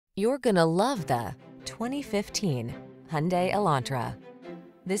You're gonna love the 2015 Hyundai Elantra.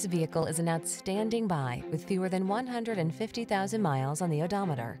 This vehicle is an outstanding buy with fewer than 150,000 miles on the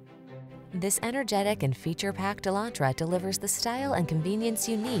odometer. This energetic and feature-packed Elantra delivers the style and convenience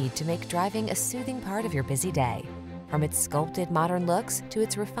you need to make driving a soothing part of your busy day. From its sculpted modern looks to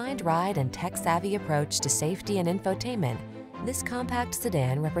its refined ride and tech-savvy approach to safety and infotainment, this compact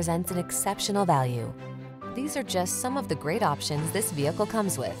sedan represents an exceptional value. These are just some of the great options this vehicle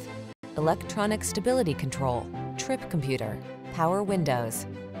comes with: electronic stability control, trip computer, power windows,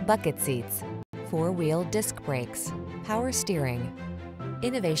 bucket seats, four-wheel disc brakes, power steering.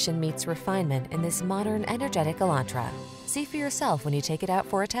 Innovation meets refinement in this modern, energetic Elantra. See for yourself when you take it out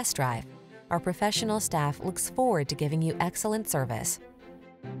for a test drive. Our professional staff looks forward to giving you excellent service.